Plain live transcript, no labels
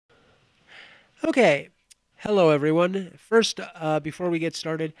Okay. Hello, everyone. First, before we get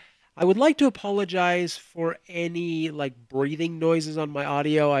started, I would like to apologize for any breathing noises on my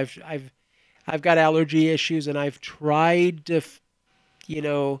audio. I've got allergy issues, and I've tried to, you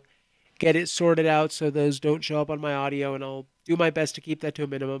know, get it sorted out so those don't show up on my audio, and I'll do my best to keep that to a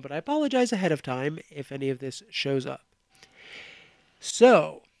minimum. But I apologize ahead of time if any of this shows up.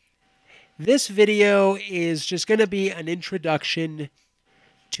 So, this video is just going to be an introduction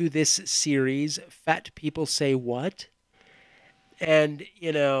to this series, Fat People Say What? And,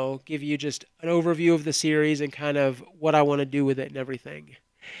 give you just an overview of the series and kind of what I want to do with it and everything.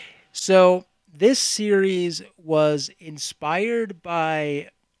 So, this series was inspired by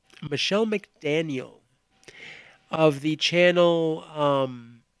Michelle McDaniel of the channel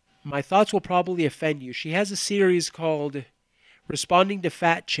My Thoughts Will Probably Offend You. She has a series called Responding to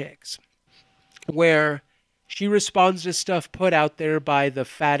Fat Chicks, where she responds to stuff put out there by the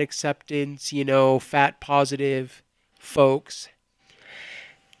fat acceptance, fat positive folks.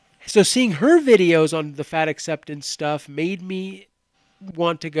 So seeing her videos on the fat acceptance stuff made me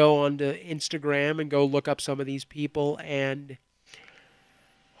want to go onto Instagram and go look up some of these people, and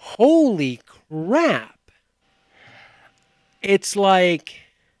holy crap. It's like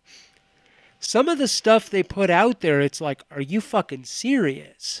some of the stuff they put out there, it's like, are you fucking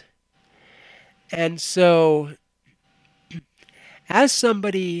serious? And so, as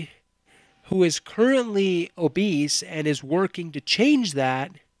somebody who is currently obese and is working to change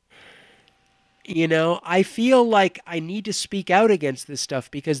that, I feel like I need to speak out against this stuff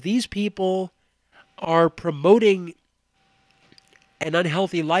because these people are promoting an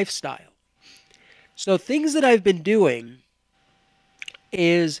unhealthy lifestyle. So things that I've been doing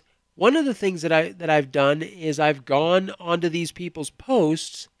is one of the things that I've done is I've gone onto these people's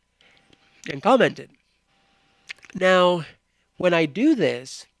posts and commented. Now, when I do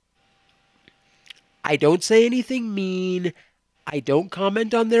this, I don't say anything mean. I don't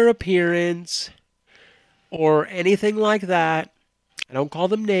comment on their appearance or anything like that. I don't call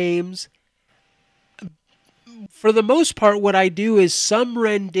them names. For the most part, what I do is some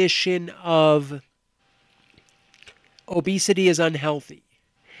rendition of obesity is unhealthy.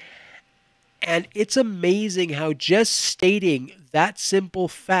 And it's amazing how just stating that simple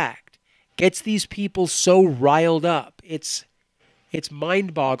fact gets these people so riled up. It's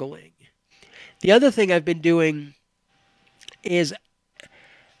mind-boggling. The other thing I've been doing is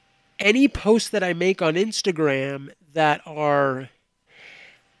any posts that I make on Instagram that are,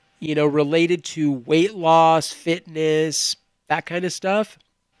 related to weight loss, fitness, that kind of stuff,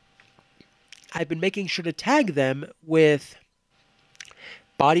 I've been making sure to tag them with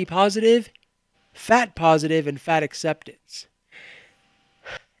body positive, fat positive, and fat acceptance.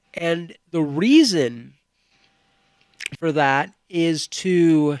 And the reason for that is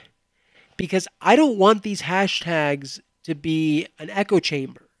because I don't want these hashtags to be an echo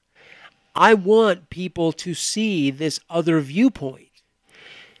chamber. I want people to see this other viewpoint.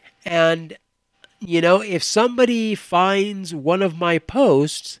 And, if somebody finds one of my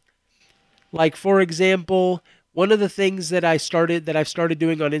posts, like for example, one of the things that I've started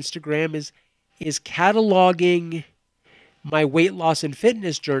doing on Instagram is cataloging my weight loss and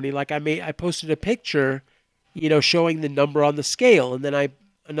fitness journey. Like I posted a picture, showing the number on the scale, and then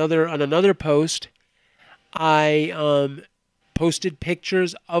on another post, I posted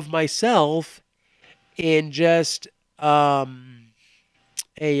pictures of myself in just a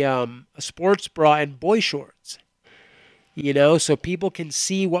sports bra and boy shorts. So people can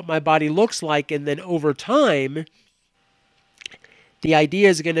see what my body looks like, and then over time, the idea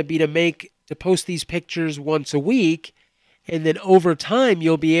is going to be to post these pictures once a week, and then over time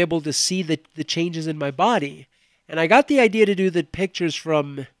you'll be able to see the changes in my body. And I got the idea to do the pictures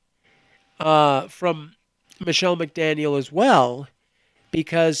from Michelle McDaniel as well,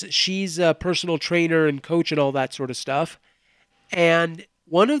 because she's a personal trainer and coach and all that sort of stuff. And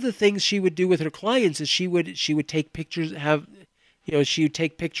one of the things she would do with her clients is she would take pictures, she would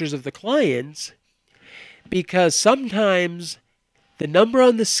take pictures of the clients, because sometimes the number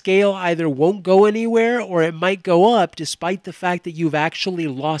on the scale either won't go anywhere or it might go up despite the fact that you've actually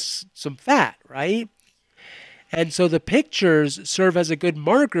lost some fat, right? And so the pictures serve as a good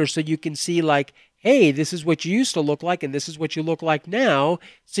marker so you can see like, hey, this is what you used to look like and this is what you look like now.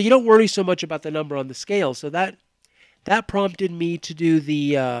 So you don't worry so much about the number on the scale. So that prompted me to do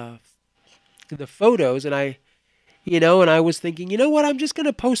the photos, and I was thinking, you know what, I'm just going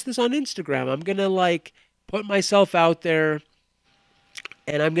to post this on Instagram. I'm going to put myself out there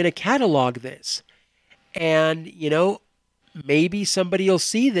and I'm going to catalog this. And, maybe somebody will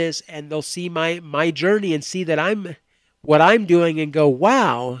see this and they'll see my journey and see that I'm what I'm doing and go,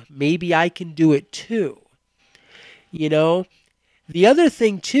 wow, maybe I can do it too. You know, the other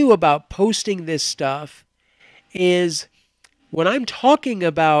thing too about posting this stuff is when I'm talking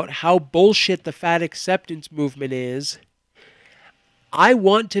about how bullshit the fat acceptance movement is, I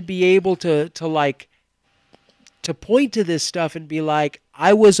want to be able to point to this stuff and be like,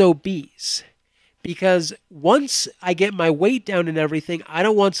 I was obese. Because once I get my weight down and everything, I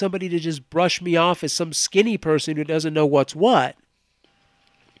don't want somebody to just brush me off as some skinny person who doesn't know what's what.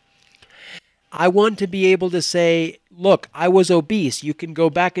 I want to be able to say, look, I was obese. You can go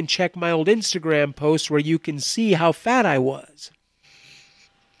back and check my old Instagram post where you can see how fat I was.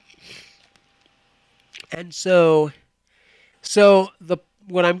 And so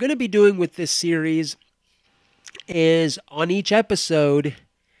what I'm going to be doing with this series is on each episode,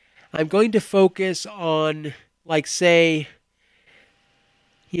 I'm going to focus on, like, say,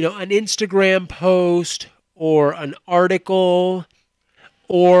 an Instagram post or an article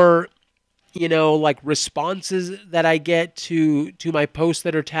or, like responses that I get to my posts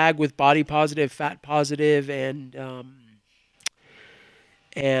that are tagged with body positive, fat positive, and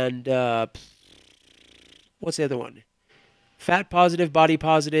what's the other one? Fat positive, body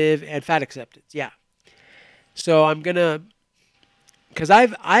positive, and fat acceptance. Yeah. So I'm gonna, because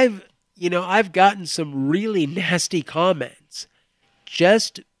I've gotten some really nasty comments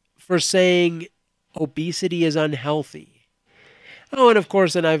just for saying obesity is unhealthy. Oh, and of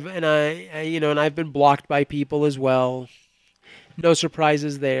course, I've been blocked by people as well. No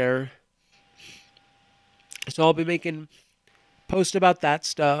surprises there. So I'll be making posts about that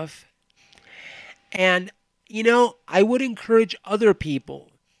stuff. And I would encourage other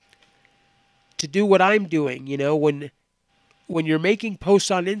people to do what I'm doing. When you're making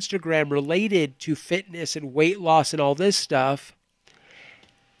posts on Instagram related to fitness and weight loss and all this stuff,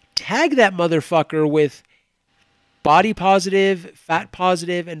 tag that motherfucker with body positive, fat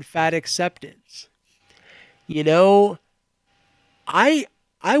positive, and fat acceptance. I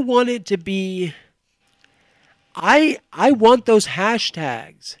want it to be, I want those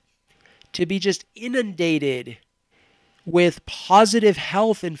hashtags to be just inundated with positive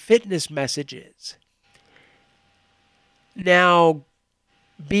health and fitness messages. Now,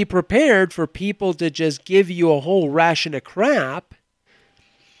 be prepared for people to just give you a whole ration of crap.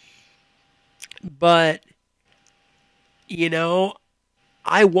 But,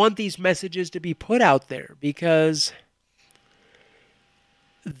 I want these messages to be put out there because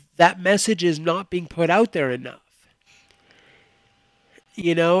that message is not being put out there enough.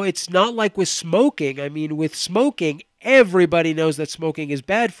 It's not like with smoking. I mean, with smoking, everybody knows that smoking is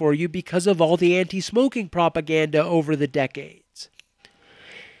bad for you because of all the anti-smoking propaganda over the decades.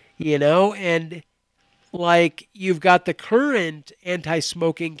 And like you've got the current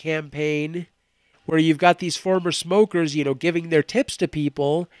anti-smoking campaign where you've got these former smokers, giving their tips to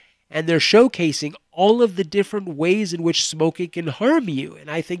people and they're showcasing all of the different ways in which smoking can harm you. And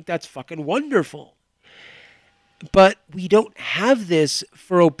I think that's fucking wonderful. But we don't have this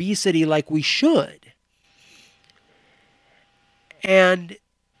for obesity like we should. And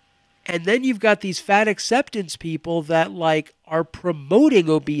then you've got these fat acceptance people that like are promoting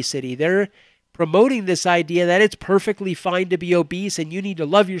obesity. They're promoting this idea that it's perfectly fine to be obese and you need to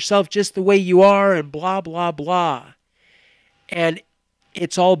love yourself just the way you are and blah, blah, blah. And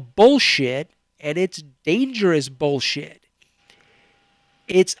it's all bullshit and it's dangerous bullshit.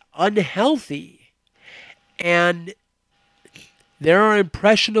 It's unhealthy. And there are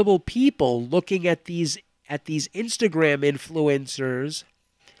impressionable people looking at these Instagram influencers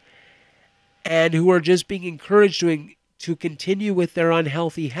and who are just being encouraged to continue with their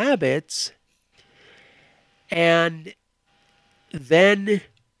unhealthy habits. And then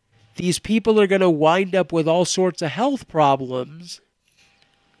these people are going to wind up with all sorts of health problems.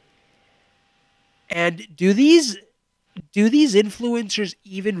 And do these influencers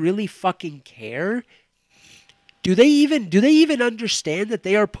even really fucking care? Do they even understand that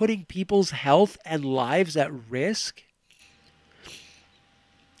they are putting people's health and lives at risk?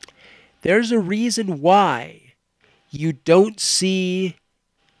 There's a reason why you don't see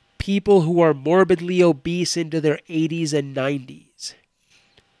people who are morbidly obese into their 80s and 90s.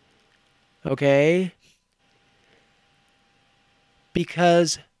 Okay?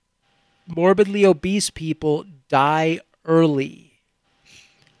 Because morbidly obese people die early.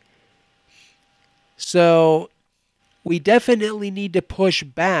 So we definitely need to push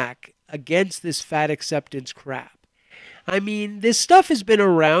back against this fat acceptance crap. I mean, this stuff has been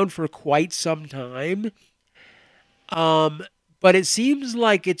around for quite some time. But it seems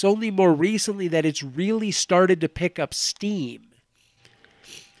like it's only more recently that it's really started to pick up steam.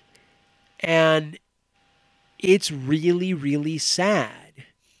 And, it's really, really sad.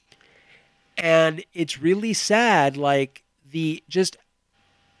 And it's really sad, like, the just,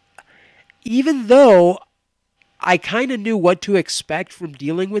 even though I kind of knew what to expect from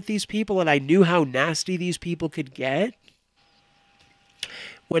dealing with these people and I knew how nasty these people could get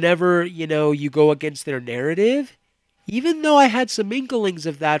whenever, you go against their narrative, even though I had some inklings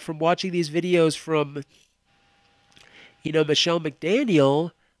of that from watching these videos from, Michelle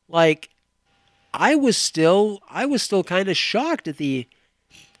McDaniel, like, I was still kind of shocked at the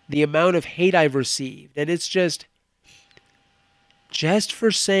amount of hate I've received. And it's just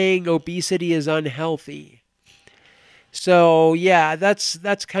for saying obesity is unhealthy. So, yeah,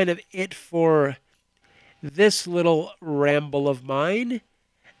 that's kind of it for this little ramble of mine.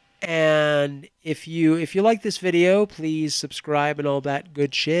 And if you like this video, please subscribe and all that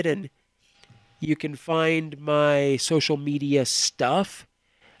good shit. And you can find my social media stuff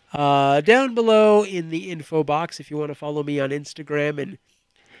down below in the info box if you want to follow me on Instagram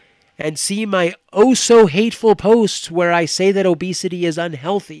and see my oh so hateful posts where I say that obesity is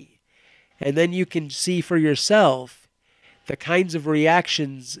unhealthy. And then you can see for yourself the kinds of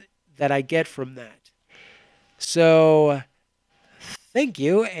reactions that I get from that. So, thank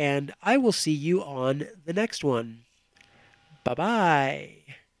you, and I will see you on the next one. Bye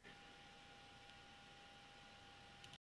bye.